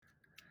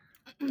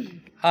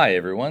Hi,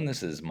 everyone.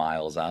 This is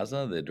Miles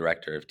Azzeh, the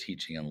Director of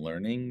Teaching and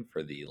Learning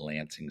for the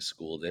Lansing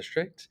School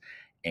District.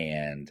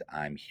 And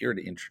I'm here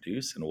to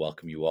introduce and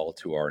welcome you all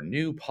to our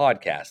new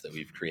podcast that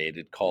we've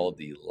created called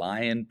the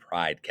Lion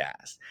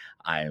Pridecast.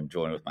 I am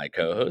joined with my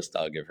co-host.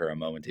 I'll give her a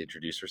moment to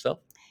introduce herself.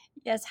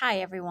 Yes,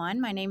 hi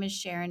everyone. My name is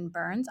Sharon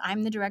Burns.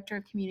 I'm the Director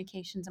of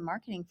Communications and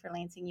Marketing for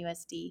Lansing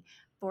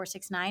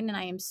USD469, and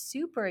I am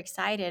super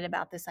excited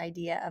about this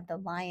idea of the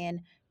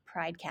Lion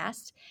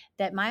Pridecast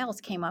that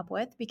Miles came up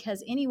with,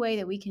 because any way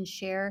that we can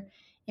share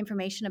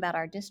information about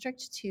our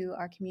district to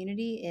our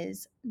community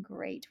is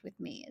great with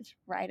me. It's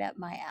right up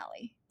my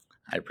alley.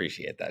 I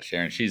appreciate that,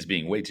 Sharon. She's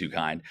being way too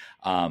kind.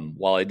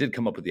 While I did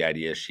come up with the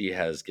idea, she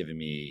has given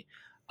me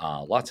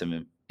lots of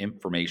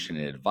information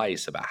and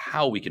advice about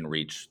how we can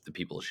reach the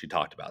people she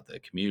talked about, the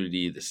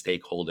community, the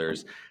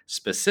stakeholders.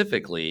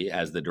 Specifically,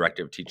 as the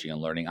Director of Teaching and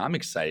Learning, I'm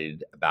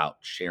excited about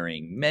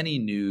sharing many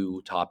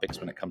new topics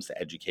when it comes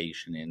to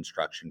education,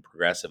 instruction,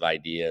 progressive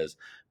ideas,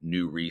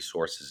 new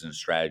resources and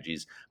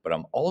strategies. But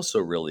I'm also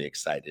really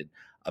excited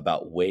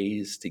about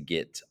ways to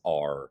get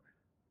our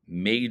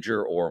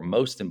major or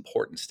most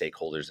important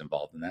stakeholders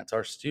involved, and that's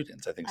our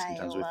students. I think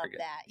sometimes we forget.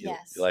 That. You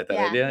Yes. like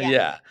that idea?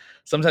 Yeah.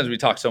 Sometimes we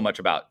talk so much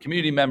about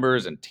community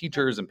members and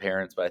teachers and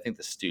parents, but I think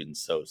the students.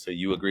 So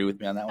you agree with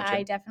me on that one, I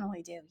Sharon?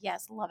 definitely do.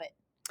 Yes, love it.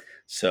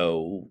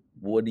 So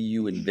what do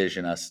you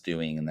envision us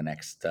doing in the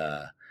next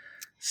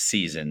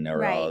season or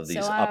Right.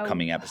 these So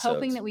upcoming I'm episodes?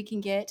 hoping that we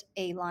can get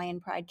a Lion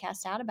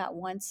Pridecast out about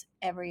once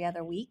every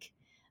other week,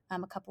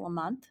 a couple a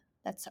month.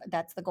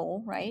 That's the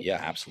goal, right?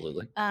 Yeah,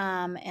 absolutely.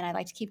 And I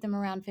like to keep them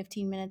around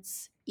 15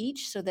 minutes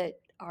each so that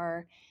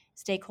our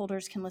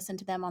stakeholders can listen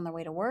to them on their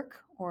way to work,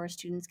 or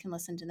students can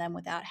listen to them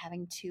without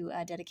having to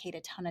dedicate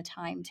a ton of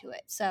time to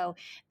it. So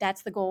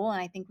that's the goal,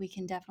 and I think we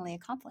can definitely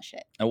accomplish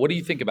it. And what do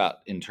you think about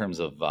in terms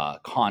of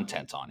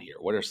content on here?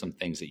 What are some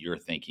things that you're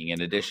thinking,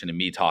 in addition to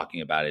me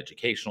talking about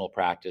educational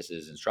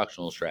practices,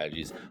 instructional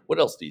strategies? What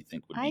else do you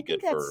think would be I good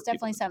think for that's people?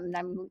 definitely something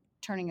I'm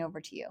turning over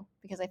to you,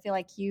 because I feel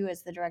like you,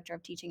 as the Director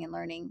of Teaching and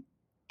Learning,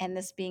 and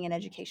this being an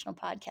educational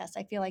podcast,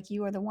 I feel like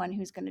you are the one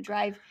who's going to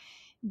drive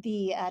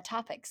the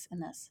topics in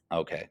this.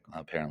 Okay,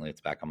 apparently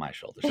it's back on my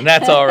shoulders, and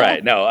that's all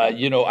right. No,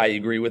 I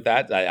agree with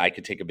that. I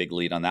could take a big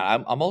lead on that.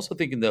 I'm also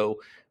thinking, though,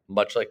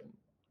 much like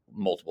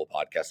multiple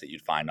podcasts that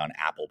you'd find on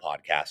Apple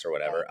Podcasts or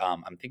whatever, Right.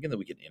 I'm thinking that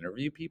we could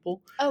interview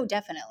people. Oh,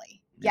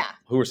 definitely. Yeah.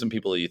 Who are some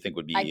people that you think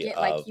would I be get,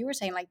 like you were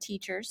saying, like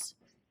teachers,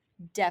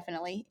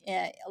 definitely.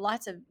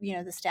 Lots of,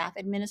 the staff,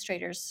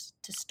 administrators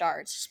to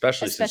start,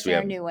 especially since we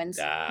our have new ones.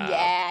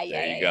 there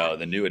you go,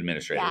 the new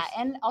administrators.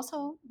 Yeah, and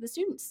also the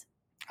students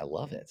I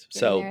love it.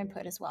 giving their So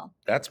input as well.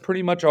 that's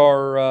pretty much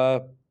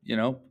our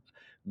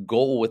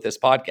goal with this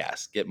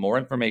podcast: get more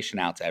information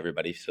out to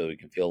everybody so we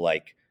can feel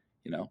like,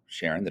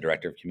 Sharon, the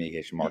Director of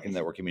Communication Marketing,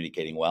 that we're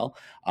communicating well.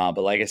 But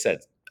like I said,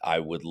 I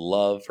would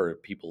love for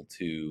people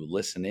to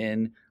listen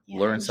in,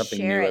 learn and something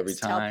share new it, every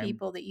time. Tell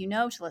people that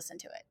to listen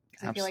to it,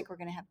 because I feel like we're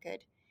going to have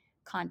good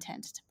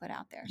content to put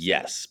out there. So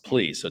Yes,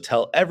 please. So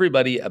tell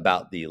everybody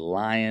about the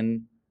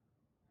Lion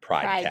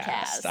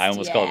Pridecast. I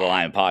almost called it the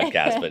Lion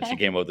Podcast, but she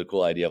came up with the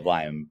cool idea of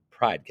Lion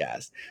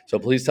Pridecast. So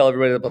please tell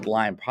everybody about the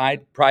Lion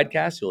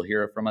Pridecast. You'll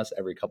hear from us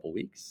every couple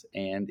weeks.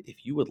 And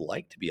if you would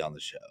like to be on the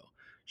show,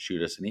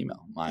 shoot us an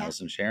email,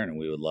 Miles and Sharon, and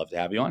we would love to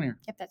have you on here.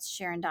 Yep, that's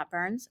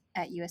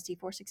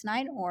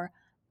Sharon.Burns@USD469 or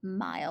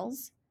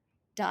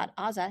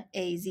Miles.Azzeh, Azzeh.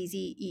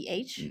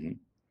 Mm-hmm.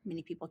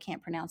 Many people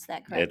can't pronounce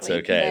that correctly. It's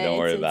okay. Don't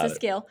worry about it. It's a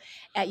skill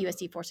at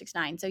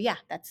USD469. So yeah,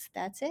 that's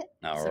it.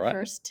 All right.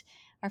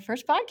 Our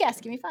first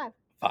podcast. Give me 5.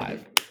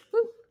 5.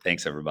 Woo.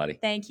 Thanks, everybody.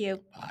 Thank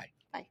you. Bye.